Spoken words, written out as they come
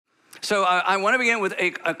So I want to begin with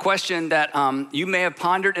a question that you may have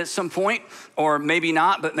pondered at some point, or maybe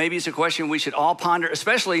not, but maybe it's a question we should all ponder,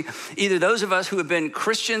 especially either those of us who have been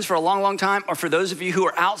Christians for a long, long time, or for those of you who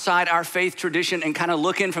are outside our faith tradition and kind of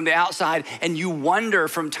look in from the outside and you wonder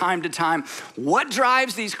from time to time, what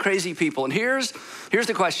drives these crazy people? And here's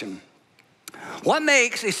the question. What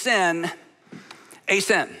makes a sin a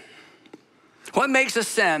sin? What makes a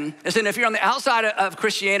sin is, and if you're on the outside of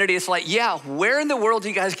Christianity, it's like, yeah, where in the world do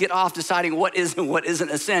you guys get off deciding what is and what isn't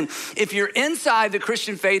a sin? If you're inside the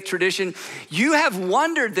Christian faith tradition, you have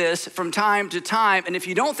wondered this from time to time, and if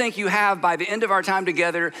you don't think you have, by the end of our time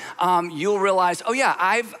together, you'll realize, oh yeah,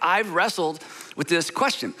 I've wrestled with this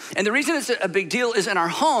question. And the reason it's a big deal is in our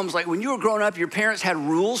homes, like when you were growing up, your parents had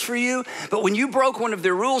rules for you, but when you broke one of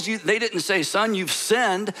their rules, they didn't say, son, you've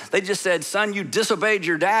sinned. They just said, son, you disobeyed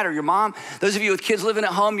your dad or your mom. Those of you with kids living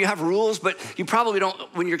at home, you have rules, but you probably don't,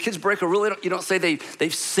 when your kids break a rule, you don't say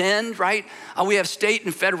they've sinned, right? We have state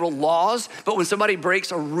and federal laws, but when somebody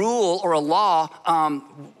breaks a rule or a law,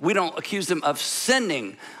 we don't accuse them of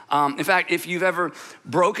sinning. In fact, if you've ever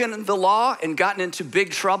broken the law and gotten into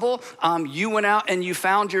big trouble, you went out and you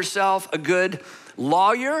found yourself a good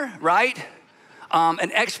lawyer, right?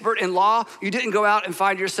 An expert in law. You didn't go out and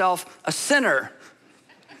find yourself a sinner,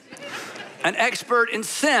 an expert in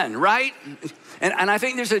sin, right? And I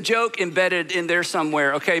think there's a joke embedded in there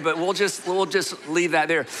somewhere, okay? But we'll just leave that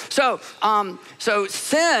there. So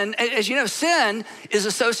sin, as you know, sin is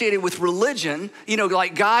associated with religion. You know,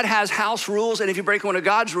 like God has house rules, and if you break one of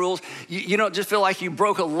God's rules, you don't just feel like you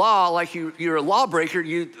broke a law, like you're a lawbreaker.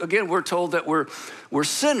 Again, we're told that we're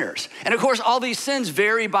sinners. And of course, all these sins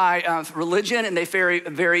vary by religion, and they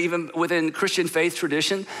vary even within Christian faith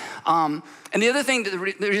tradition. And the other thing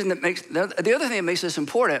that makes this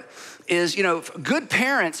important is, you know, good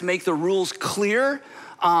parents make the rules clear.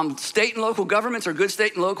 State and local governments are good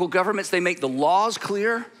state and local governments. They make the laws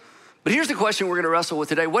clear. But here's the question we're going to wrestle with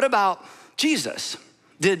today. What about Jesus?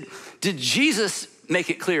 Did Jesus make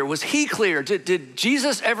it clear? Was he clear? Did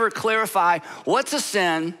Jesus ever clarify what's a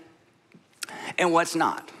sin and what's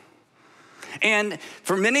not? And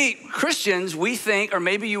for many Christians, we think, or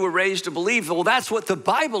maybe you were raised to believe, well, that's what the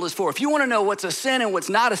Bible is for. If you want to know what's a sin and what's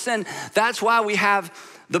not a sin, that's why we have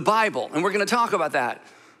the Bible. And we're going to talk about that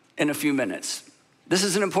in a few minutes. This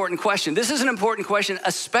is an important question. This is an important question,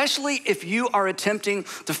 especially if you are attempting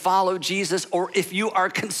to follow Jesus or if you are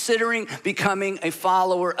considering becoming a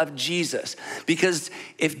follower of Jesus. Because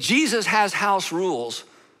if Jesus has house rules,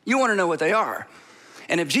 you want to know what they are.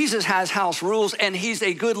 And if Jesus has house rules and he's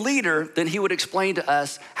a good leader, then he would explain to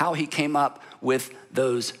us how he came up with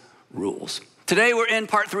those rules. Today, we're in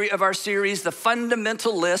part 3 of our series, The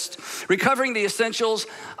Fundamental List, Recovering the Essentials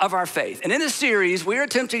of Our Faith. And in this series, we're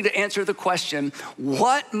attempting to answer the question,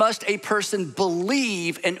 what must a person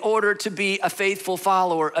believe in order to be a faithful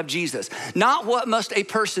follower of Jesus? Not what must a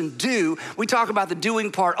person do. We talk about the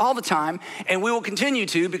doing part all the time, and we will continue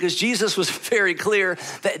to, because Jesus was very clear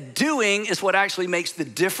that doing is what actually makes the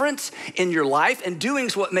difference in your life, and doing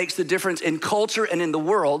is what makes the difference in culture and in the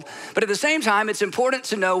world. But at the same time, it's important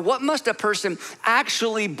to know, what must a person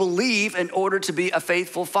actually believe in order to be a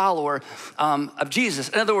faithful follower of Jesus?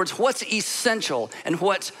 In other words, what's essential and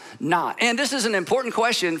what's not? And this is an important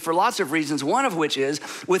question for lots of reasons, one of which is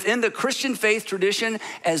within the Christian faith tradition,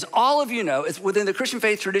 as all of you know, within the Christian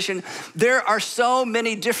faith tradition, there are so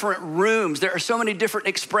many different rooms. There are so many different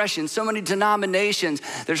expressions, so many denominations.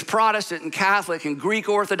 There's Protestant and Catholic and Greek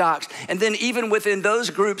Orthodox. And then even within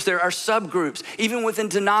those groups, there are subgroups. Even within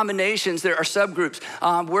denominations, there are subgroups.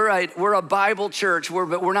 We're a Bible church,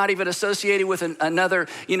 but we're not even associated with another,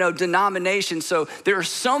 denomination. So there are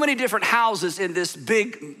so many different houses in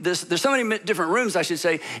there's so many different rooms, I should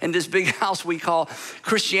say, in this big house we call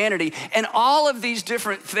Christianity. And all of these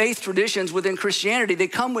different faith traditions within Christianity, they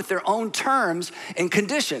come with their own terms and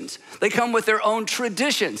conditions. They come with their own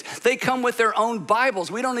traditions. They come with their own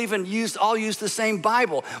Bibles. We don't even all use the same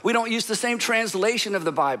Bible. We don't use the same translation of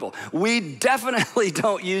the Bible. We definitely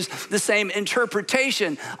don't use the same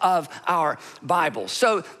interpretation of our Bible.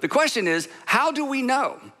 So the question is, how do we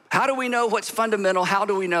know? How do we know what's fundamental? How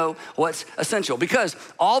do we know what's essential? Because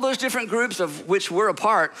all those different groups of which we're a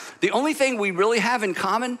part, the only thing we really have in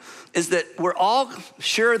common is that we're all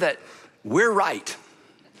sure that we're right.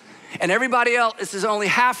 And everybody else is only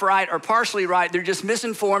half right or partially right. They're just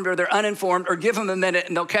misinformed or they're uninformed, or give them a minute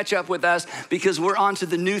and they'll catch up with us because we're on to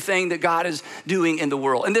the new thing that God is doing in the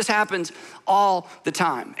world. And this happens all the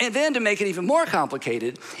time. And then to make it even more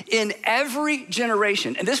complicated, in every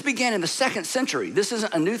generation, and this began in the 2nd century, this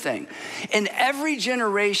isn't a new thing. In every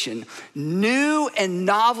generation, new and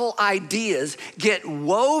novel ideas get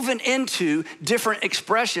woven into different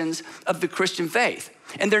expressions of the Christian faith.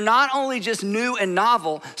 And they're not only just new and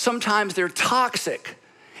novel, sometimes they're toxic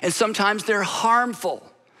and sometimes they're harmful.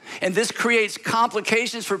 And this creates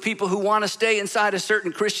complications for people who want to stay inside a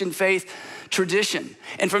certain Christian faith tradition.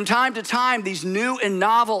 And from time to time, these new and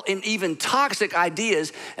novel and even toxic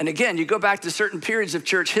ideas, and again, you go back to certain periods of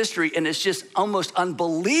church history and it's just almost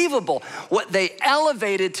unbelievable what they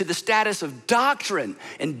elevated to the status of doctrine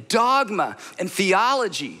and dogma and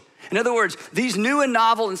theology. In other words, these new and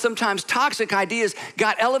novel and sometimes toxic ideas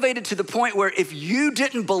got elevated to the point where if you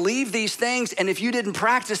didn't believe these things and if you didn't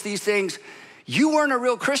practice these things, you weren't a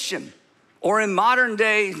real Christian. Or in modern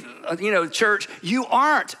day, church, you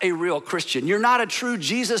aren't a real Christian. You're not a true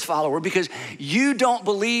Jesus follower because you don't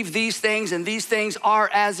believe these things, and these things are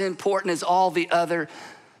as important as all the other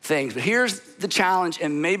things. But here's the challenge,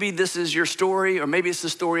 and maybe this is your story, or maybe it's the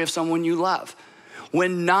story of someone you love.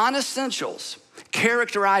 When non-essentials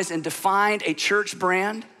characterize and define a church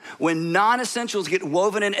brand, when non-essentials get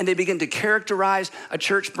woven in and they begin to characterize a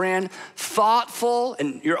church brand, thoughtful,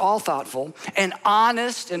 and you're all thoughtful, and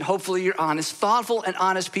honest, and hopefully you're honest, thoughtful and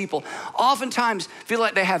honest people oftentimes feel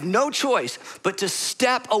like they have no choice but to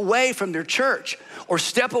step away from their church, or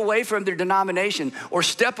step away from their denomination, or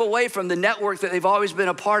step away from the network that they've always been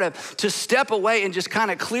a part of, to step away and just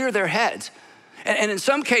kind of clear their heads. And in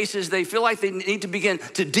some cases, they feel like they need to begin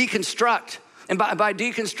to deconstruct. And by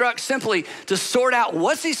deconstruct, simply to sort out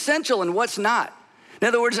what's essential and what's not. In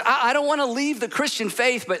other words, I don't want to leave the Christian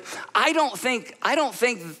faith, but I don't think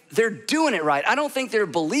they're doing it right. I don't think they're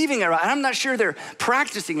believing it right. I'm not sure they're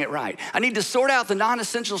practicing it right. I need to sort out the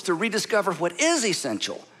non-essentials to rediscover what is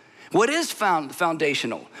essential, what is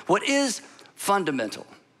foundational, what is fundamental.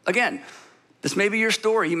 Again, this may be your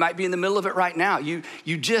story. You might be in the middle of it right now. You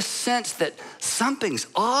just sense that something's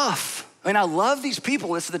off. I mean, I love these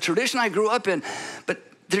people. It's the tradition I grew up in, but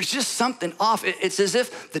there's just something off. It's as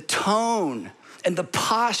if the tone and the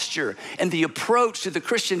posture and the approach to the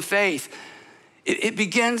Christian faith, it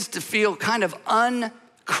begins to feel kind of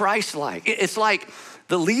un-Christ-like. It's like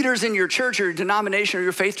the leaders in your church or your denomination or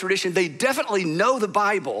your faith tradition, they definitely know the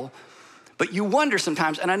Bible, but you wonder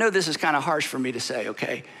sometimes, and I know this is kind of harsh for me to say,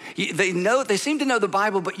 okay? They seem to know the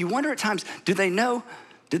Bible, but you wonder at times, do they know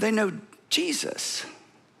Jesus?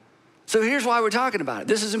 So here's why we're talking about it.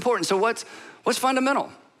 This is important. So what's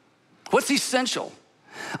fundamental? What's essential?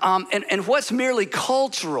 And what's merely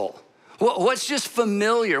cultural? What's just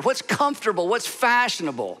familiar? What's comfortable? What's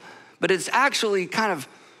fashionable? But it's actually kind of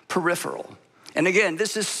peripheral. And again,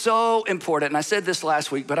 this is so important. And I said this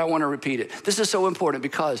last week, but I want to repeat it. This is so important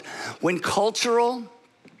because when cultural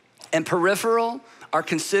and peripheral are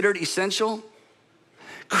considered essential,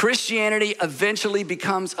 Christianity eventually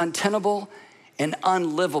becomes untenable and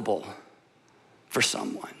unlivable for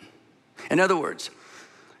someone. In other words,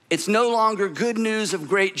 it's no longer good news of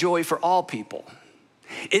great joy for all people.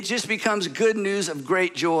 It just becomes good news of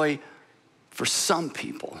great joy for some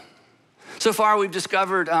people. So far, we've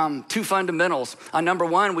discovered two fundamentals. Number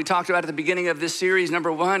one, we talked about at the beginning of this series.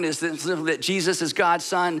 Number one is that Jesus is God's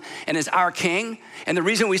son and is our king. And the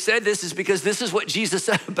reason we said this is because this is what Jesus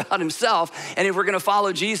said about himself. And if we're gonna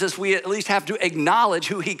follow Jesus, we at least have to acknowledge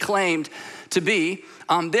who he claimed to be.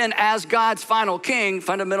 Then as God's final king,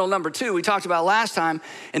 fundamental number two, we talked about last time,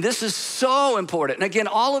 and this is so important. And again,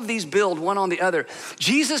 all of these build one on the other.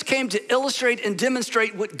 Jesus came to illustrate and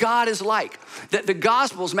demonstrate what God is like. That the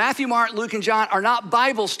Gospels, Matthew, Mark, Luke, and John are not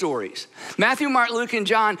Bible stories. Matthew, Mark, Luke, and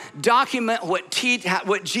John document what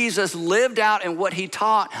Jesus lived out and what he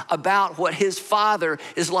taught about what his Father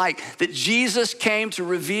is like. That Jesus came to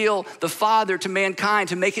reveal the Father to mankind,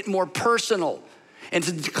 to make it more personal, and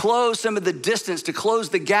to close some of the distance, to close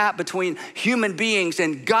the gap between human beings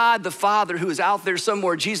and God the Father who is out there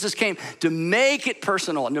somewhere. Jesus came to make it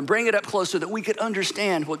personal and to bring it up close so that we could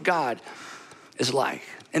understand what God is like.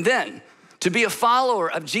 And then to be a follower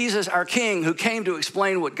of Jesus, our King, who came to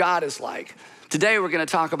explain what God is like. Today we're gonna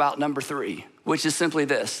talk about number three, which is simply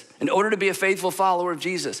this. In order to be a faithful follower of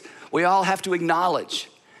Jesus, we all have to acknowledge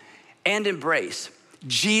and embrace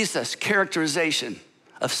Jesus' characterization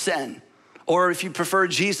of sin. Or if you prefer,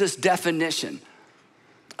 Jesus' definition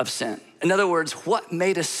of sin. In other words, what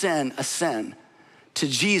made a sin to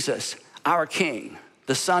Jesus, our King,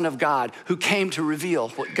 the Son of God, who came to reveal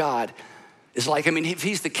what God It's like, if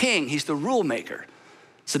he's the king, he's the rule maker.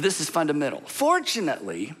 So this is fundamental.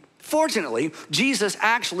 Fortunately, Jesus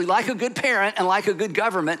actually, like a good parent and like a good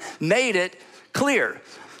government, made it clear.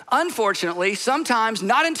 Unfortunately, sometimes,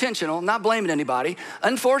 not intentional, not blaming anybody,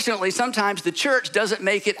 unfortunately, sometimes the church doesn't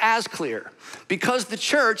make it as clear. Because the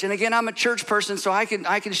church, and again, I'm a church person, so I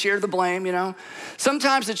can share the blame,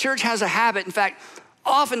 Sometimes the church has a habit, in fact,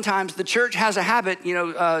 oftentimes the church has a habit,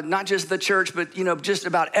 not just the church, but just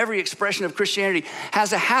about every expression of Christianity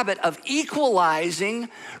has a habit of equalizing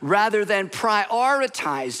rather than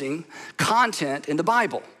prioritizing content in the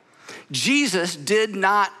Bible. Jesus did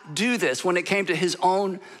not do this when it came to his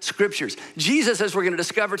own scriptures. Jesus, as we're going to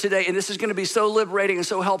discover today, and this is going to be so liberating and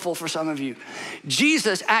so helpful for some of you,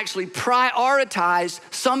 Jesus actually prioritized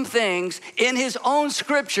some things in his own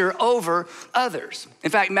scripture over others.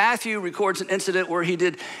 In fact, Matthew records an incident where he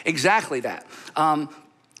did exactly that.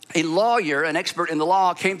 A lawyer, an expert in the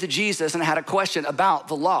law, came to Jesus and had a question about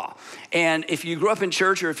the law. And if you grew up in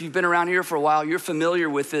church or if you've been around here for a while, you're familiar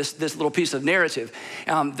with this little piece of narrative.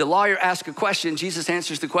 The lawyer asks a question, Jesus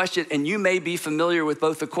answers the question, and you may be familiar with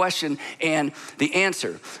both the question and the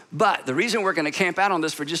answer. But the reason we're going to camp out on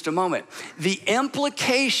this for just a moment, the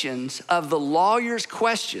implications of the lawyer's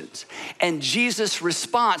questions and Jesus'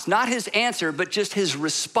 response, not his answer, but just his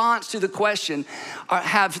response to the question,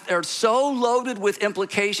 are so loaded with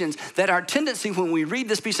implications that our tendency when we read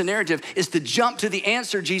this piece of narrative is to jump to the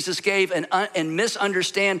answer Jesus gave and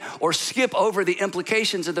misunderstand or skip over the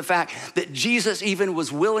implications of the fact that Jesus even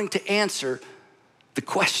was willing to answer the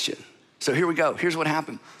question. So here we go. Here's what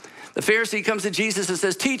happened. The Pharisee comes to Jesus and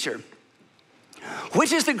says, "Teacher,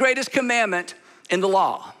 which is the greatest commandment in the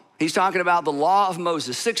law?" He's talking about the law of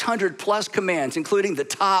Moses, 600 plus commands, including the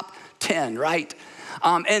top 10, right?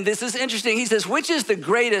 And this is interesting. He says, which is the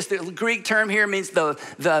greatest? The Greek term here means the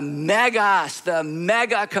megas, the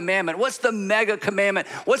mega commandment. What's the mega commandment?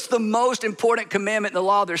 What's the most important commandment in the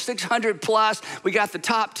law? There's 600 plus. We got the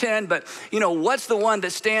top 10, but what's the one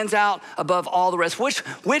that stands out above all the rest?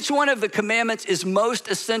 Which one of the commandments is most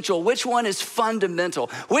essential? Which one is fundamental?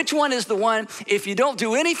 Which one is the one, if you don't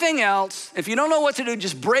do anything else, if you don't know what to do,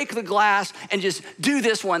 just break the glass and just do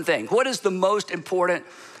this one thing? What is the most important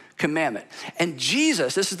commandment? And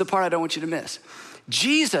Jesus, this is the part I don't want you to miss.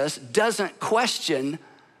 Jesus doesn't question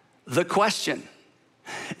the question.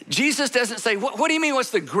 Jesus doesn't say, what do you mean,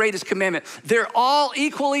 what's the greatest commandment? They're all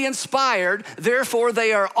equally inspired, therefore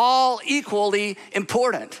they are all equally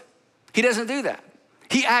important. He doesn't do that.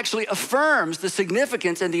 He actually affirms the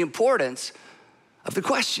significance and the importance of the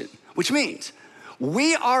question, which means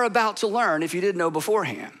we are about to learn, if you didn't know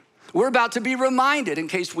beforehand, we're about to be reminded in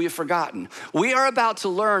case we have forgotten. We are about to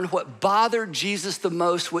learn what bothered Jesus the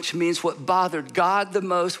most, which means what bothered God the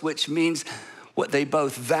most, which means what they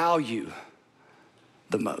both value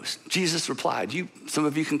the most. Jesus replied, some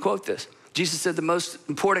of you can quote this. Jesus said the most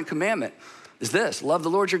important commandment is this: love the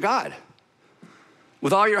Lord your God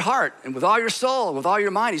with all your heart and with all your soul and with all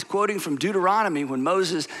your mind. He's quoting from Deuteronomy when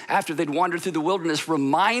Moses, after they'd wandered through the wilderness,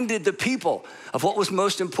 reminded the people of what was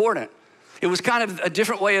most important. It was kind of a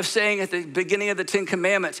different way of saying at the beginning of the 10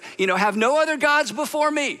 Commandments, have no other gods before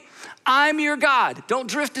me. I'm your God. Don't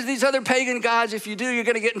drift to these other pagan gods. If you do, you're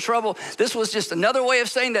going to get in trouble. This was just another way of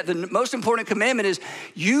saying that the most important commandment is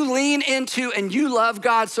you lean into and you love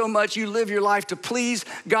God so much, you live your life to please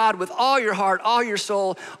God with all your heart, all your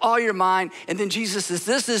soul, all your mind. And then Jesus says,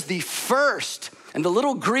 this is the first. And the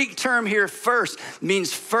little Greek term here, first,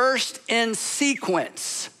 means first in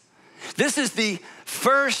sequence. This is the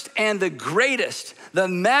first and the greatest, the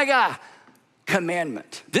mega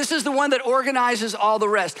commandment. This is the one that organizes all the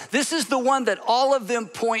rest. This is the one that all of them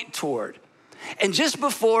point toward. And just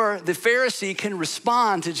before the Pharisee can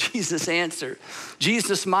respond to Jesus' answer,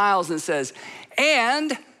 Jesus smiles and says,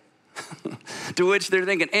 and, to which they're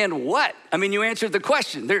thinking, and what? You answered the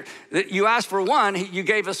question. You asked for one,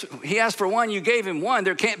 he asked for one, you gave him one.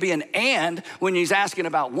 There can't be an and when he's asking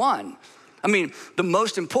about one. The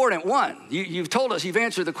most important one. You've told us, you've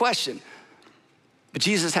answered the question. But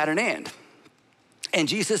Jesus had an and. And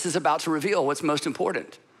Jesus is about to reveal what's most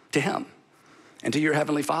important to him and to your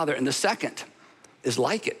heavenly Father. And the second is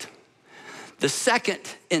like it. The second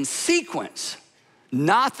in sequence,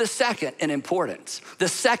 not the second in importance. The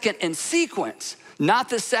second in sequence, not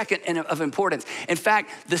the second of importance. In fact,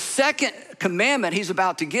 the second commandment he's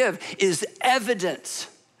about to give is evidence.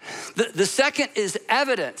 The second is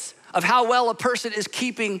evidence of how well a person is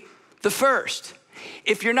keeping the first.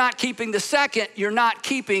 If you're not keeping the second, you're not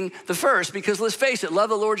keeping the first, because let's face it, love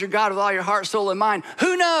the Lord your God with all your heart, soul, and mind.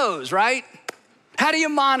 Who knows, right? How do you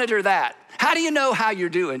monitor that? How do you know how you're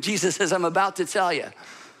doing? Jesus says, I'm about to tell you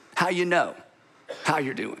how you know how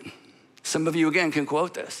you're doing. Some of you, again, can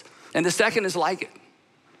quote this. And the second is like it.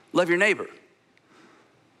 Love your neighbor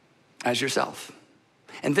as yourself.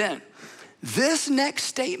 And then this next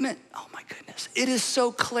statement, oh my goodness, it is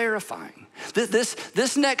so clarifying.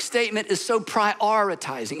 This next statement is so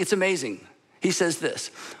prioritizing. It's amazing. He says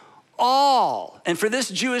this, all, and for this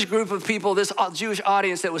Jewish group of people, this Jewish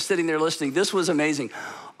audience that was sitting there listening, this was amazing.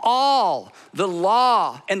 All the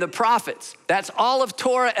law and the prophets, that's all of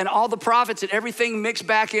Torah and all the prophets and everything mixed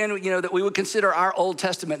back in, that we would consider our Old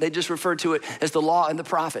Testament. They just refer to it as the law and the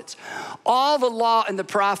prophets. All the law and the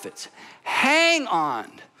prophets hang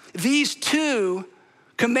on these two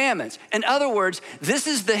commandments. In other words, this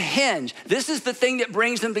is the hinge. This is the thing that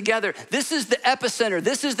brings them together. This is the epicenter.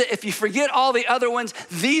 This is if you forget all the other ones,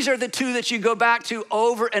 these are the two that you go back to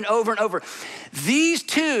over and over and over. These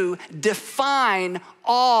two define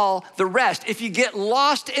all the rest. If you get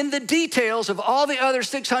lost in the details of all the other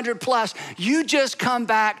 600 plus, you just come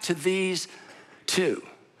back to these two.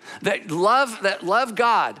 That love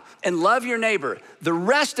God and love your neighbor. The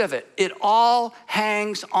rest of it, it all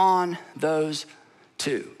hangs on those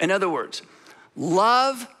two. In other words,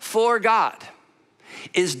 love for God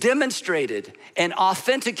is demonstrated and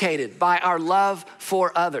authenticated by our love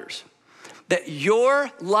for others. That your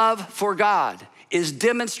love for God is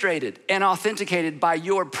demonstrated and authenticated by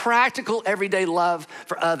your practical everyday love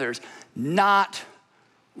for others, not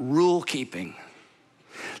rule keeping.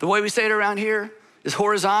 The way we say it around here is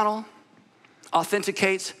horizontal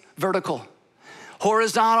authenticates vertical.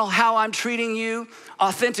 Horizontal, how I'm treating you,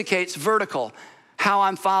 authenticates vertical, how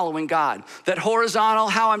I'm following God. That horizontal,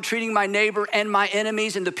 how I'm treating my neighbor and my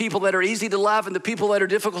enemies and the people that are easy to love and the people that are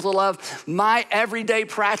difficult to love, my everyday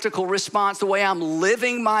practical response, the way I'm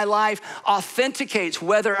living my life, authenticates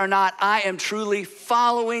whether or not I am truly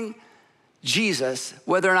following Jesus,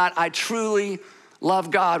 whether or not I truly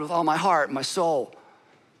love God with all my heart, my soul,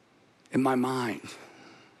 and my mind.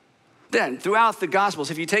 Then, throughout the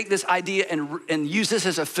Gospels, if you take this idea and use this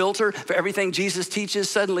as a filter for everything Jesus teaches,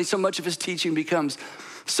 suddenly so much of his teaching becomes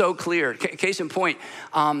so clear. Case in point,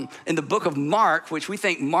 in the book of Mark, which we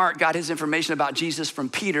think Mark got his information about Jesus from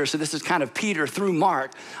Peter, so this is kind of Peter through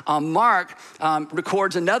Mark. Mark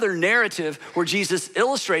records another narrative where Jesus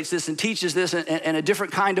illustrates this and teaches this in a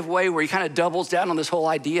different kind of way where he kind of doubles down on this whole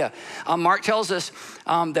idea. Mark tells us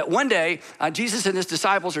that one day Jesus and his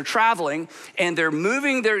disciples are traveling and they're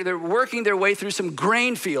working their way through some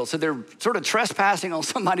grain fields. So they're sort of trespassing on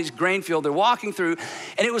somebody's grain field. They're walking through,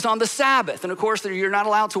 and it was on the Sabbath. And of course, you're not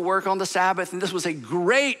allowed to work on the Sabbath. And this was a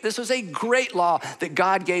great law that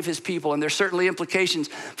God gave his people. And there's certainly implications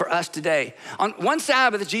for us today. On one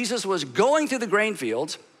Sabbath, Jesus was going through the grain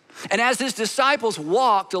fields. And as his disciples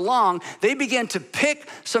walked along, they began to pick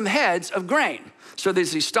some heads of grain. So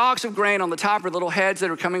there's these stalks of grain on the top are little heads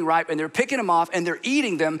that are coming ripe, and they're picking them off and they're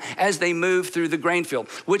eating them as they move through the grain field,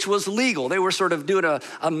 which was legal. They were sort of doing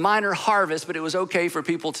a minor harvest, but it was okay for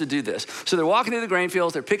people to do this. So they're walking through the grain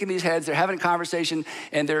fields, they're picking these heads, they're having a conversation,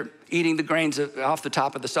 and they're eating the grains off the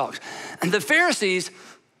top of the stalks. And the Pharisees,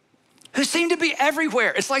 who seem to be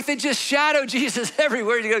everywhere. It's like they just shadow Jesus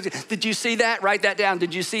everywhere. He goes, did you see that? Write that down.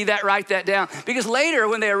 Did you see that? Write that down. Because later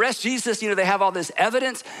when they arrest Jesus, they have all this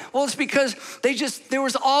evidence. Well, it's because there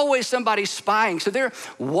was always somebody spying. So they're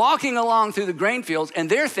walking along through the grain fields and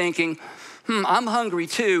they're thinking, I'm hungry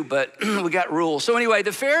too, but we got rules. So anyway,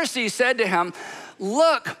 the Pharisees said to him,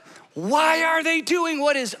 look, why are they doing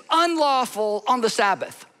what is unlawful on the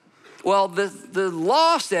Sabbath? Well, the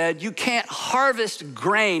law said you can't harvest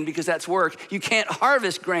grain because that's work. You can't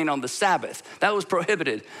harvest grain on the Sabbath. That was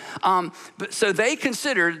prohibited. So they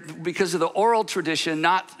considered, because of the oral tradition,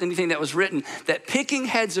 not anything that was written, that picking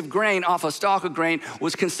heads of grain off a stalk of grain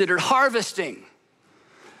was considered harvesting.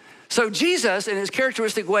 So Jesus, in his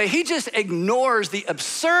characteristic way, he just ignores the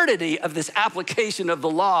absurdity of this application of the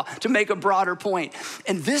law to make a broader point.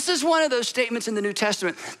 And this is one of those statements in the New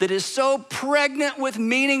Testament that is so pregnant with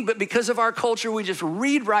meaning, but because of our culture, we just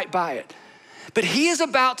read right by it. But he is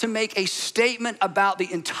about to make a statement about the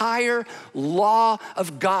entire law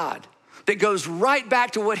of God that goes right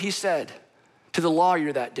back to what he said to the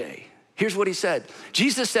lawyer that day. Here's what he said.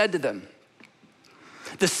 Jesus said to them,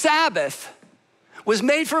 the Sabbath was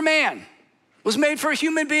made for man, was made for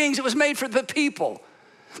human beings, it was made for the people.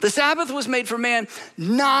 The Sabbath was made for man,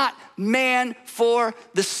 not man for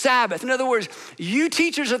the Sabbath. In other words, you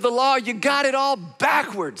teachers of the law, you got it all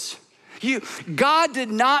backwards. God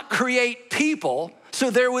did not create people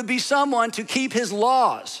so there would be someone to keep his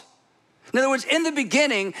laws. In other words, in the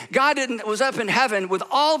beginning, God was up in heaven with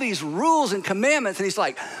all these rules and commandments, and he's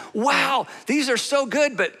like, wow, these are so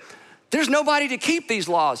good, but there's nobody to keep these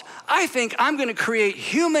laws. I think I'm gonna create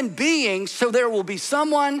human beings so there will be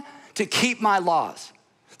someone to to keep my laws.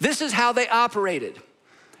 This is how they operated.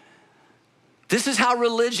 This is how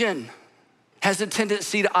religion has a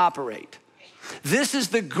tendency to operate. This is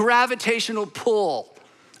the gravitational pull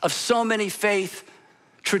of so many faith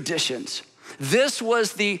traditions. This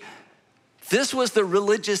was the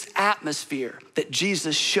religious atmosphere that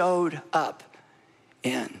Jesus showed up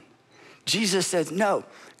in. Jesus said, no,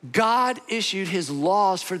 God issued his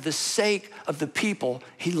laws for the sake of the people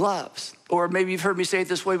he loves. Or maybe you've heard me say it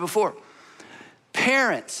this way before.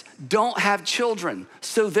 Parents don't have children,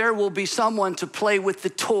 so there will be someone to play with the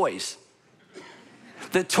toys.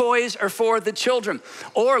 The toys are for the children.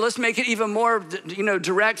 Or let's make it even more,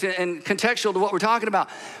 direct and contextual to what we're talking about.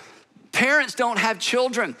 Parents don't have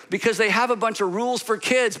children because they have a bunch of rules for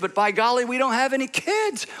kids, but by golly, we don't have any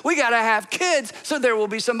kids. We gotta have kids, so there will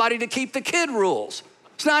be somebody to keep the kid rules.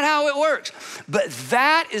 It's not how it works. But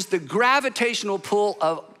that is the gravitational pull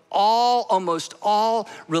of almost all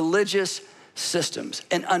religious systems.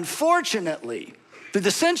 And unfortunately, through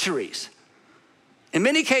the centuries, in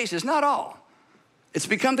many cases, not all, it's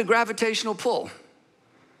become the gravitational pull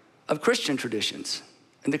of Christian traditions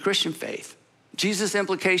and the Christian faith. Jesus'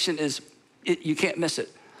 implication is, you can't miss it.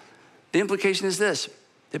 The implication is this: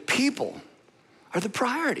 the people are the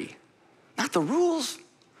priority, not the rules,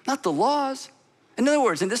 not the laws. In other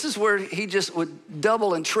words, and this is where he just would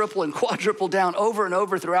double and triple and quadruple down over and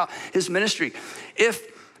over throughout his ministry. If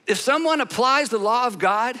someone applies the law of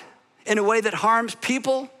God in a way that harms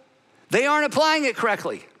people, they aren't applying it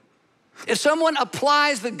correctly. If someone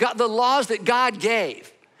applies the laws that God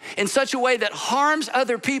gave in such a way that harms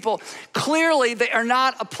other people, clearly they are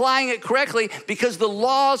not applying it correctly, because the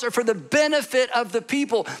laws are for the benefit of the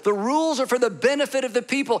people. The rules are for the benefit of the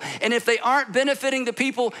people. And if they aren't benefiting the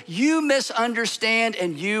people, you misunderstand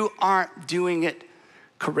and you aren't doing it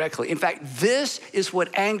correctly. In fact, this is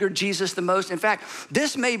what angered Jesus the most. In fact,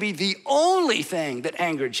 this may be the only thing that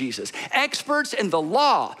angered Jesus. Experts in the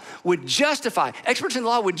law would justify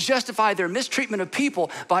their mistreatment of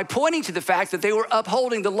people by pointing to the fact that they were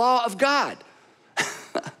upholding the law of God,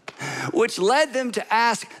 which led them to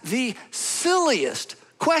ask the silliest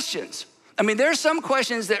questions. I mean, there's some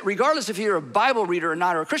questions that, regardless if you're a Bible reader or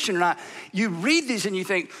not, or a Christian or not, you read these and you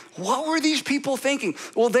think, what were these people thinking?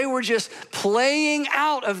 Well, they were just playing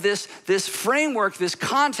out of this framework, this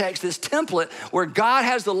context, this template where God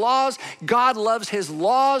has the laws. God loves his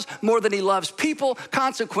laws more than he loves people.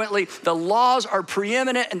 Consequently, the laws are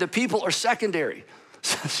preeminent and the people are secondary.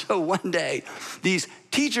 So one day, these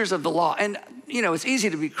teachers of the law, and it's easy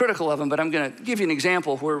to be critical of them, but I'm gonna give you an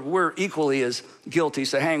example where we're equally as guilty,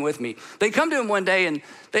 so hang with me. They come to him one day and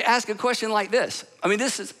they ask a question like this. I mean,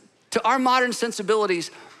 this is, to our modern sensibilities,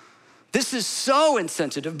 this is so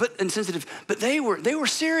insensitive, but they were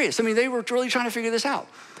serious. I mean, they were really trying to figure this out.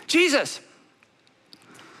 Jesus,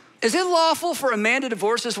 is it lawful for a man to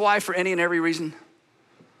divorce his wife for any and every reason?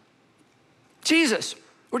 Jesus,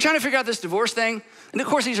 we're trying to figure out this divorce thing. And of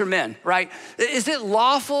course, these are men, right? Is it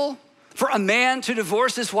lawful for a man to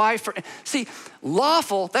divorce his wife? See,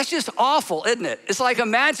 lawful, that's just awful, isn't it? It's like,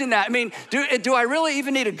 imagine that. I mean, do I really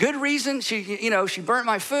even need a good reason? She burnt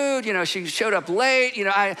my food, she showed up late,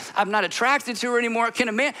 I'm not attracted to her anymore. Can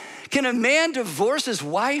a man divorce his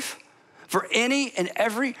wife for any and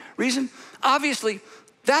every reason? Obviously,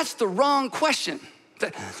 that's the wrong question.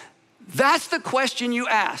 That's the question you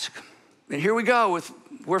ask. And here we go with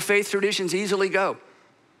where faith traditions easily go.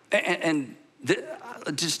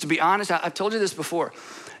 Just to be honest, I've told you this before.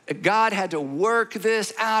 God had to work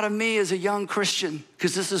this out of me as a young Christian,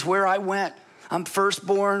 because this is where I went. I'm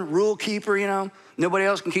firstborn, rule keeper, Nobody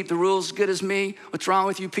else can keep the rules as good as me. What's wrong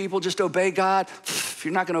with you people? Just obey God. If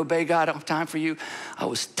you're not gonna obey God, I don't have time for you. I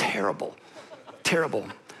was terrible.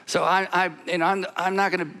 So I'm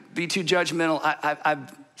not gonna be too judgmental.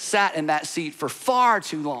 I've sat in that seat for far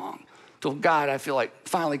too long, till God, I feel like,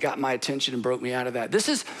 finally got my attention and broke me out of that. This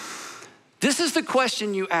is the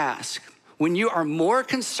question you ask when you are more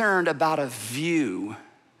concerned about a view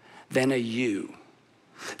than a you.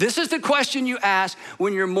 This is the question you ask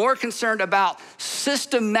when you're more concerned about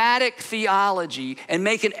systematic theology and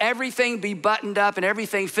making everything be buttoned up and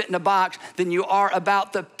everything fit in a box than you are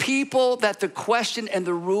about the people that the question and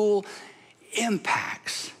the rule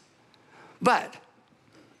impacts. But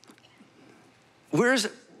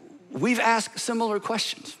we've asked similar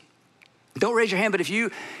questions. Don't raise your hand, but if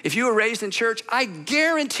you were raised in church, I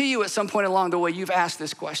guarantee you at some point along the way, you've asked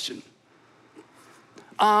this question.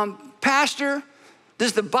 Pastor,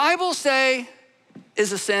 does the Bible say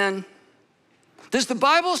is a sin? Does the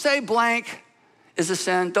Bible say blank is a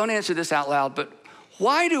sin? Don't answer this out loud, but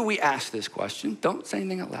why do we ask this question? Don't say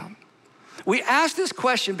anything out loud. We ask this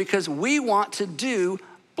question because we want to do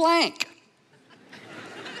blank,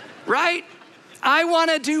 right? I want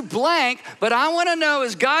to do blank, but I want to know,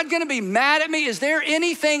 is God going to be mad at me? Is there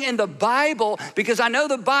anything in the Bible? Because I know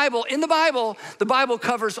the Bible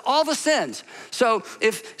covers all the sins. So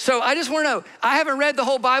I just want to know, I haven't read the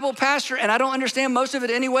whole Bible, Pastor, and I don't understand most of it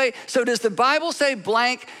anyway. So does the Bible say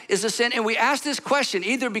blank is a sin? And we ask this question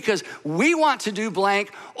either because we want to do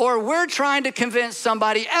blank or we're trying to convince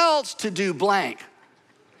somebody else to do blank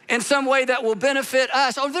in some way that will benefit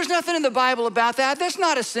us. Oh, there's nothing in the Bible about that. That's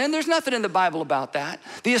not a sin. There's nothing in the Bible about that.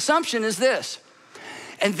 The assumption is this,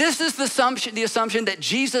 and this is the assumption that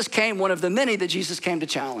Jesus came, one of the many that Jesus came to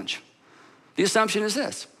challenge. The assumption is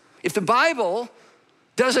this: if the Bible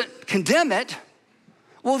doesn't condemn it,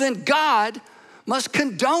 well then God must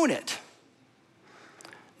condone it.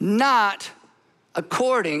 Not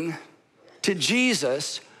according to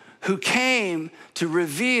Jesus, who came to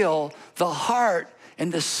reveal the heart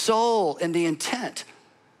and the soul and the intent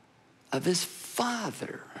of his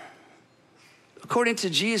Father. According to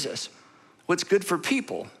Jesus, what's good for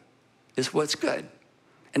people is what's good,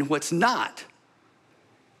 and what's not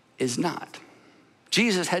is not.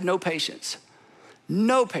 Jesus had no patience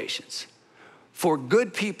for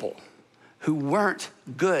good people who weren't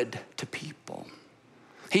good to people.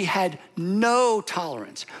 He had no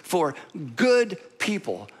tolerance for good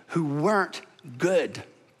people who weren't good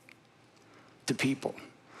to people.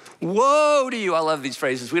 Woe to you. I love these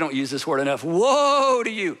phrases. We don't use this word enough. Woe to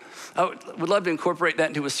you. I would love to incorporate that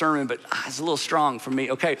into a sermon, but it's a little strong for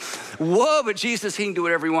me. Okay. Woe, but Jesus, he can do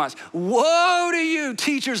whatever he wants. Woe to you,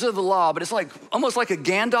 teachers of the law. But it's like almost like a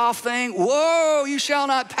Gandalf thing. Woe, you shall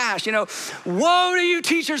not pass. You know, woe to you,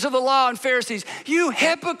 teachers of the law and Pharisees, you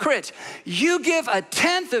hypocrites. You give a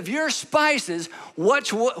tenth of your spices,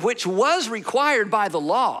 which was required by the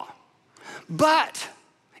law. But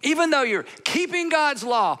even though you're keeping God's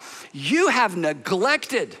law, you have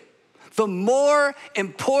neglected the more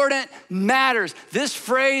important matters. This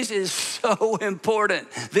phrase is so important.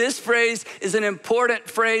 This phrase is an important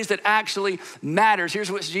phrase that actually matters.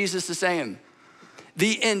 Here's what Jesus is saying.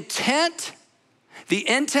 The intent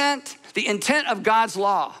of God's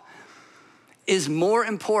law is more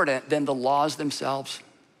important than the laws themselves.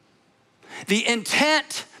 The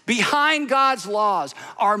intent behind God's laws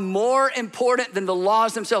are more important than the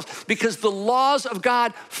laws themselves, because the laws of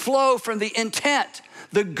God flow from the intent,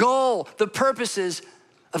 the goal, the purposes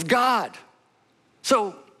of God.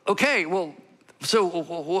 So, okay, well, so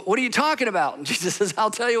what are you talking about? And Jesus says,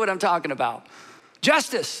 I'll tell you what I'm talking about.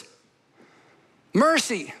 Justice,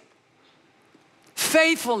 mercy,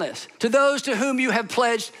 faithfulness to those to whom you have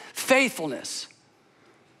pledged faithfulness.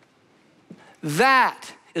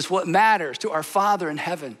 That is what matters to our Father in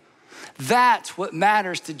heaven. That's what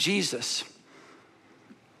matters to Jesus.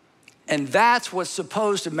 And that's what's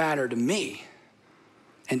supposed to matter to me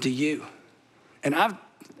and to you. And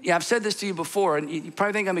I've said this to you before, and you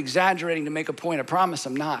probably think I'm exaggerating to make a point. I promise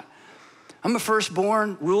I'm not. I'm a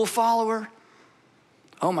firstborn rule follower.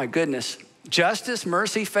 Oh my goodness. Justice,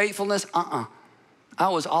 mercy, faithfulness, I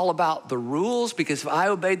was all about the rules, because if I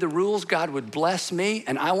obeyed the rules, God would bless me,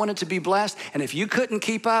 and I wanted to be blessed. And if you couldn't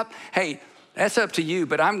keep up, hey, that's up to you,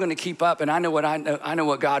 but I'm gonna keep up, and I know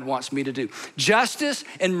what God wants me to do. Justice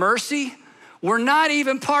and mercy were not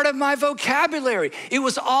even part of my vocabulary. It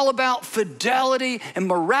was all about fidelity and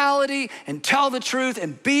morality and tell the truth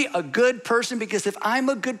and be a good person, because if I'm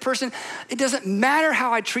a good person, it doesn't matter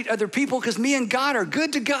how I treat other people, because me and God are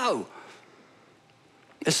good to go.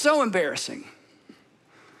 It's so embarrassing.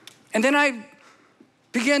 And then I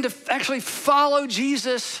began to actually follow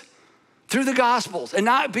Jesus through the Gospels and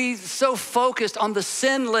not be so focused on the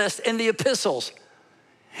sin list in the epistles.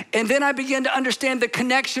 And then I began to understand the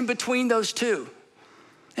connection between those two.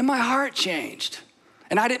 And my heart changed.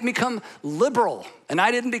 And I didn't become liberal. And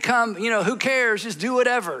I didn't become, who cares, just do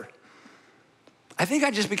whatever. I think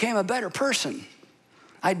I just became a better person.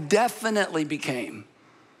 I definitely became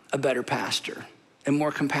a better pastor and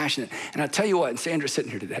more compassionate. And I'll tell you what, and Sandra's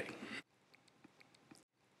sitting here today,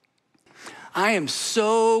 I am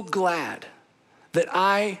so glad that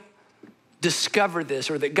I discovered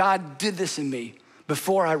this, or that God did this in me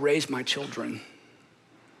before I raised my children.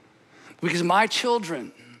 Because my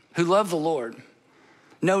children who love the Lord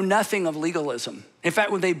know nothing of legalism. In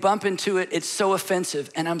fact, when they bump into it, it's so offensive,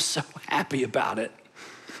 and I'm so happy about it.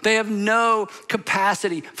 They have no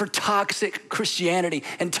capacity for toxic Christianity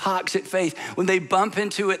and toxic faith. When they bump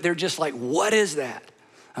into it, they're just like, what is that?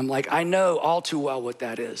 I'm like, I know all too well what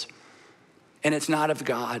that is. And it's not of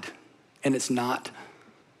God, and it's not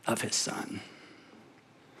of his Son.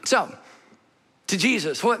 So, to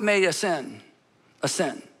Jesus, what made a sin a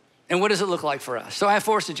sin? And what does it look like for us? So I have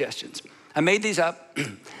 4 suggestions. I made these up.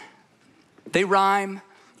 They rhyme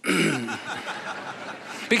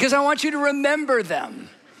because I want you to remember them.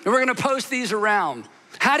 And we're gonna post these around.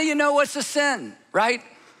 How do you know what's a sin, right?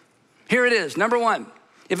 Here it is. Number one,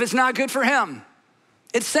 if it's not good for him,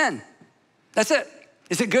 it's sin. That's it.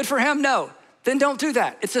 Is it good for him? No. Then don't do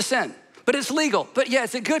that. It's a sin. But it's legal. But yeah,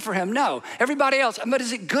 is it good for him? No. Everybody else, but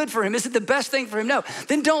is it good for him? Is it the best thing for him? No.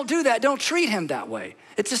 Then don't do that. Don't treat him that way.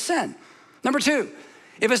 It's a sin. Number two,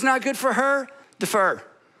 if it's not good for her, defer.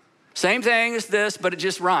 Same thing as this, but it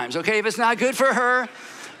just rhymes, okay? If it's not good for her,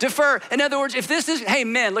 defer. In other words, if this is, hey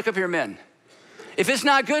men, look up here, men. If it's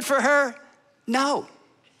not good for her, no.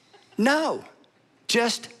 No.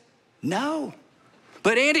 Just no.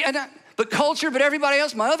 But Andy, but culture, but everybody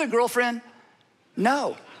else, my other girlfriend,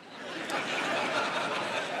 no.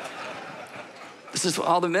 This is,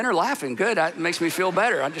 all the men are laughing, good, that makes me feel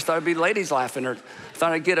better. I just thought it'd be ladies laughing, or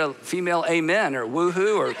thought I'd get a female amen, or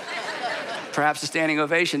woohoo, or perhaps a standing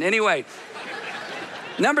ovation. Anyway,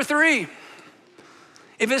 number three,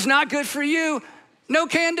 if it's not good for you, no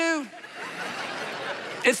can do.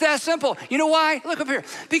 It's that simple. You know why? Look up here.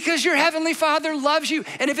 Because your heavenly Father loves you,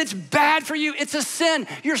 and if it's bad for you, it's a sin.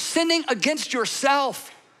 You're sinning against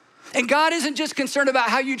yourself. And God isn't just concerned about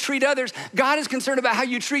how you treat others. God is concerned about how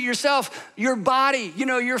you treat yourself, your body,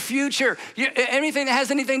 your future, anything that has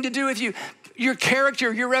anything to do with you, your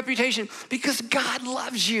character, your reputation, because God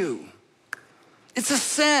loves you. It's a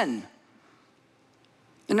sin.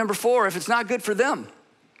 And number four, if it's not good for them,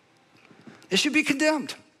 it should be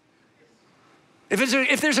condemned.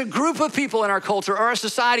 If there's a group of people in our culture or our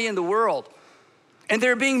society in the world, and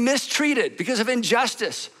they're being mistreated because of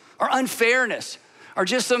injustice or unfairness or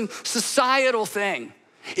just some societal thing,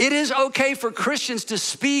 it is okay for Christians to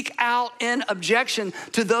speak out in objection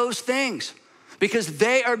to those things because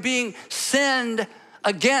they are being sinned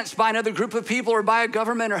against by another group of people or by a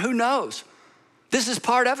government or who knows. This is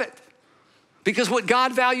part of it. Because what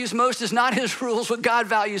God values most is not his rules. What God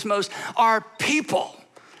values most are people.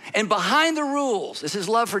 And behind the rules is his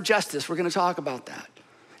love for justice. We're gonna talk about that.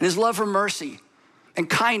 And his love for mercy and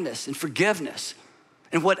kindness and forgiveness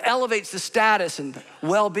and what elevates the status and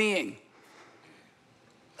well-being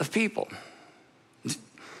of people.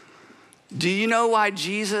 Do you know why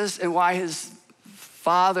Jesus and why his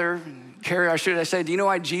Father, or should I say, do you know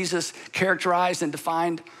why Jesus characterized and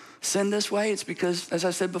defined sin this way? It's because, as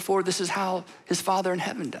I said before, this is how his Father in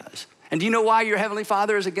heaven does. And do you know why your heavenly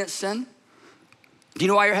Father is against sin? Do you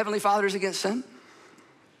know why your heavenly Father is against sin?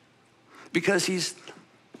 Because he's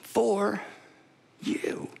for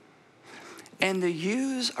you and the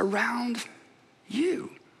yous around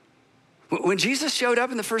you. When Jesus showed up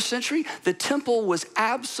in the first century, the temple was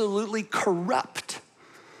absolutely corrupt.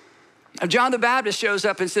 John the Baptist shows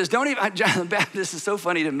up and says, John the Baptist is so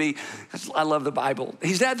funny to me. I love the Bible.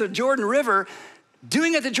 He's at the Jordan River,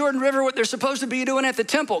 doing at the Jordan River what they're supposed to be doing at the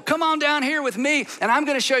temple. Come on down here with me, and I'm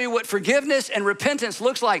gonna show you what forgiveness and repentance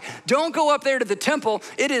looks like. Don't go up there to the temple.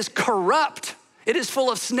 It is corrupt. It is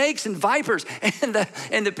full of snakes and vipers.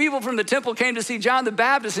 And the people from the temple came to see John the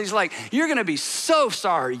Baptist, and he's like, you're gonna be so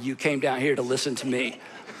sorry you came down here to listen to me.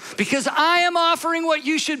 Because I am offering what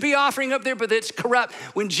you should be offering up there, but it's corrupt.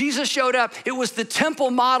 When Jesus showed up, it was the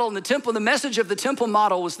temple model, and the message of the temple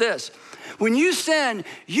model was this: when you sin,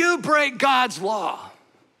 you break God's law.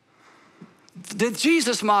 The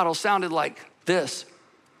Jesus model sounded like this: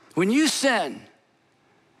 when you sin,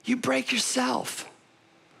 you break yourself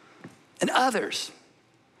and others,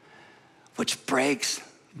 which breaks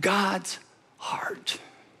God's heart.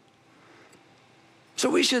 So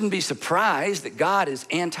we shouldn't be surprised that God is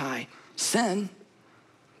anti-sin,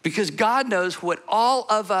 because God knows what all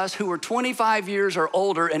of us who are 25 years or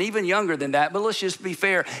older and even younger than that, but let's just be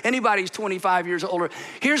fair, anybody who's 25 years or older,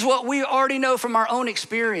 here's what we already know from our own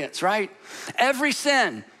experience, right? Every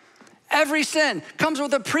sin comes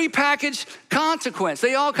with a prepackaged consequence.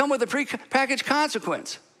 They all come with a prepackaged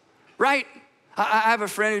consequence, right? I have a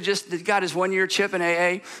friend who just got his 1-year chip in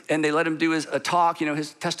AA, and they let him do a talk.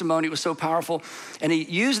 His testimony was so powerful. And he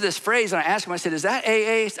used this phrase, and I asked him, I said, is that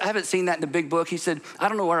AA? I haven't seen that in the big book. He said, I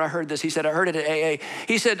don't know where I heard this. He said, I heard it at AA.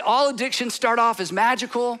 He said, all addictions start off as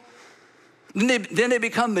magical, then they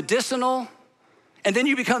become medicinal, and then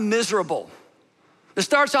you become miserable. It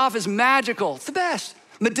starts off as magical, it's the best.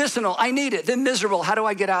 Medicinal, I need it. Then miserable, how do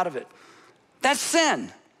I get out of it? That's sin.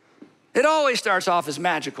 It always starts off as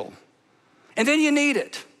magical. And then you need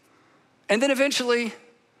it. And then eventually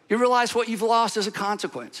you realize what you've lost as a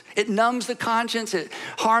consequence. It numbs the conscience, it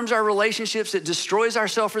harms our relationships, it destroys our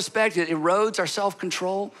self-respect, it erodes our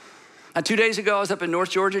self-control. 2 days ago, I was up in North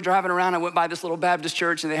Georgia driving around. I went by this little Baptist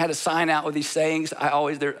church, and they had a sign out with these sayings.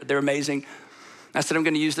 They're amazing. I said, I'm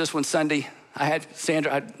gonna use this one Sunday. I said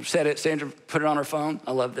it, Sandra put it on her phone.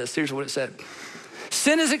 I love this. Here's what it said.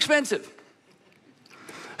 Sin is expensive.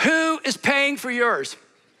 Who is paying for yours?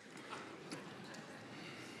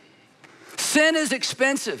 Sin is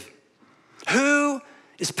expensive. Who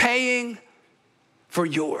is paying for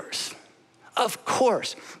yours? Of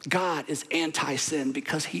course, God is anti-sin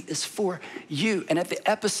because he is for you. And at the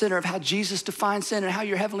epicenter of how Jesus defines sin and how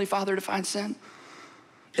your Heavenly Father defines sin,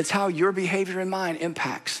 it's how your behavior and mine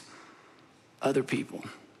impacts other people.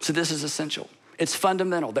 So this is essential. It's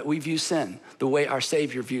fundamental that we view sin the way our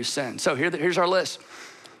Savior views sin. So here's our list.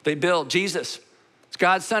 They build Jesus. It's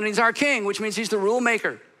God's son and he's our king, which means he's the rule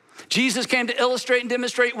maker. Jesus came to illustrate and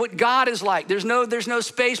demonstrate what God is like. There's no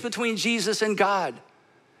space between Jesus and God.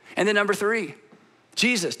 And then number 3,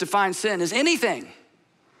 Jesus defines sin as anything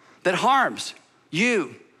that harms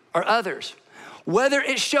you or others, whether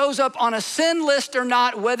it shows up on a sin list or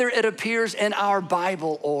not, whether it appears in our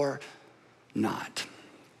Bible or not.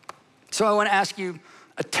 So I want to ask you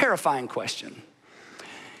a terrifying question.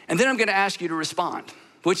 And then I'm going to ask you to respond,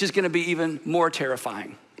 which is going to be even more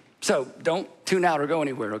terrifying. So don't tune out or go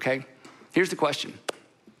anywhere, okay? Here's the question.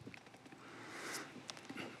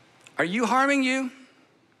 Are you harming you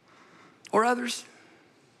or others?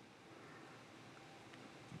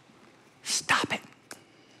 Stop it.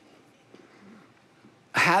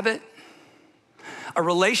 A habit, a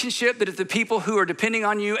relationship that if the people who are depending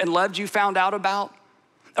on you and loved you found out about,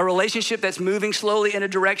 a relationship that's moving slowly in a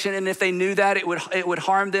direction, and if they knew that, it would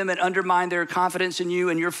harm them and undermine their confidence in you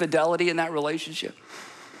and your fidelity in that relationship.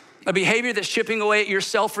 A behavior that's chipping away at your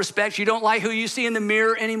self-respect. You don't like who you see in the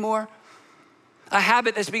mirror anymore. A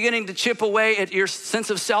habit that's beginning to chip away at your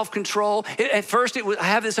sense of self-control. At first, it was, I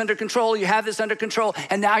have this under control, you have this under control,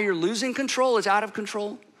 and now you're losing control, it's out of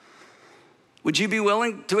control. Would you be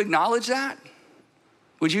willing to acknowledge that?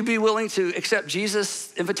 Would you be willing to accept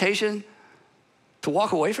Jesus' invitation to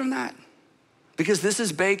walk away from that? Because this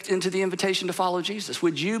is baked into the invitation to follow Jesus.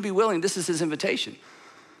 Would you be willing, this is his invitation,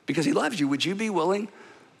 because he loves you, would you be willing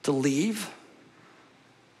to leave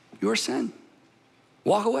your sin?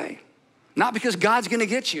 Walk away. Not because God's gonna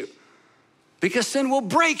get you, because sin will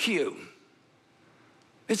break you.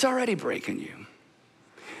 It's already breaking you.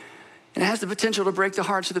 And it has the potential to break the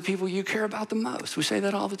hearts of the people you care about the most. We say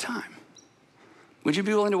that all the time. Would you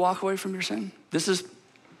be willing to walk away from your sin? This is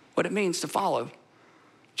what it means to follow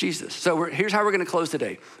Jesus. So here's how we're gonna close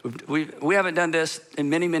today. We haven't done this in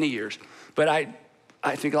many, many years, but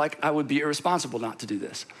I think like I would be irresponsible not to do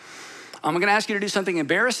this. I'm gonna ask you to do something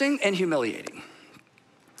embarrassing and humiliating.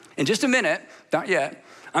 In just a minute, not yet,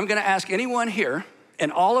 I'm gonna ask anyone here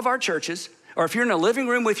in all of our churches, or if you're in a living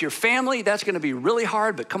room with your family, that's gonna be really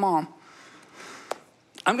hard, but come on.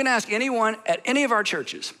 I'm gonna ask anyone at any of our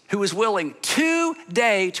churches who is willing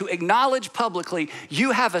today to acknowledge publicly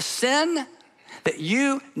you have a sin that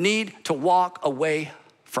you need to walk away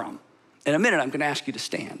from. In a minute, I'm gonna ask you to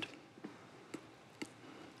stand.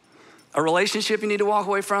 A relationship you need to walk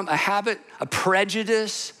away from, a habit, a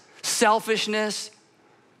prejudice, selfishness.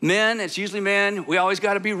 Men, it's usually men, we always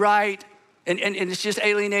gotta be right. And it's just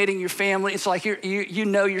alienating your family. It's like you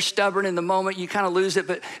know you're stubborn in the moment, you kind of lose it,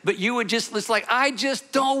 but you would just, it's like, I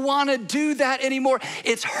just don't wanna do that anymore.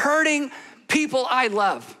 It's hurting people I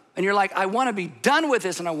love. And you're like, I wanna be done with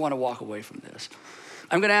this and I wanna walk away from this.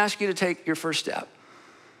 I'm gonna ask you to take your first step.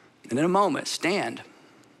 And in a moment, stand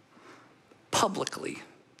publicly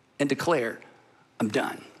and declare, I'm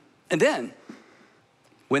done. And then,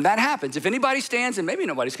 when that happens, if anybody stands, and maybe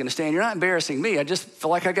nobody's gonna stand, you're not embarrassing me. I just feel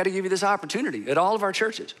like I gotta give you this opportunity at all of our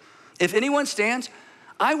churches. If anyone stands,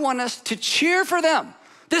 I want us to cheer for them.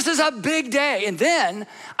 This is a big day. And then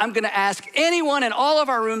I'm gonna ask anyone in all of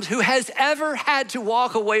our rooms who has ever had to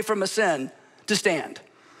walk away from a sin to stand.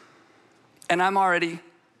 And I'm already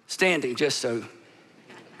standing, just so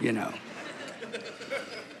you know.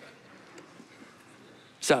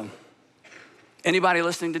 So, anybody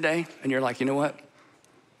listening today, and you're like, you know what?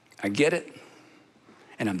 I get it,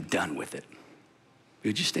 and I'm done with it.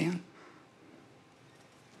 Would you stand?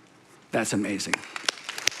 That's amazing.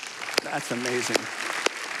 That's amazing.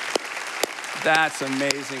 That's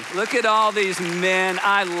amazing. Look at all these men.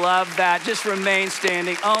 I love that. Just remain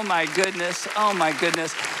standing. Oh my goodness. Oh my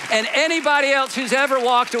goodness. And anybody else who's ever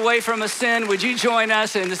walked away from a sin, would you join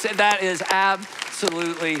us? And that is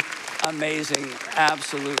absolutely amazing.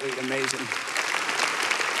 Absolutely amazing.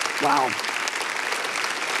 Wow.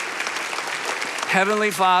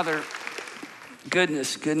 Heavenly Father,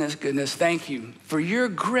 goodness, thank you for your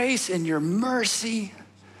grace and your mercy,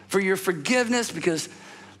 for your forgiveness, because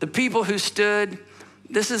the people who stood,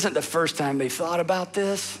 this isn't the first time they thought about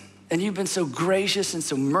this, and you've been so gracious and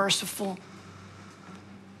so merciful.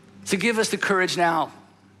 So give us the courage now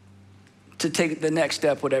to take the next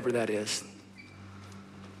step, whatever that is.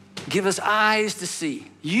 Give us eyes to see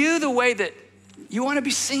you the way that you want to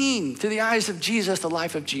be seen, through the eyes of Jesus, the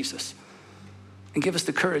life of Jesus. And give us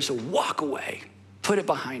the courage to walk away, put it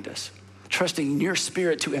behind us, trusting in your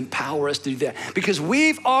Spirit to empower us to do that. Because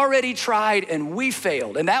we've already tried and we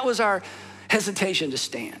failed. And that was our hesitation to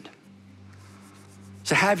stand.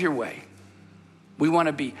 So have your way. We want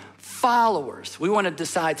to be followers. We want to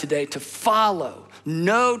decide today to follow.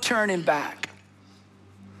 No turning back.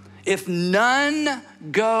 If none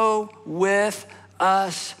go with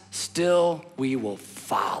us, still we will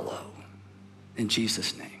follow. In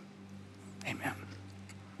Jesus' name, amen.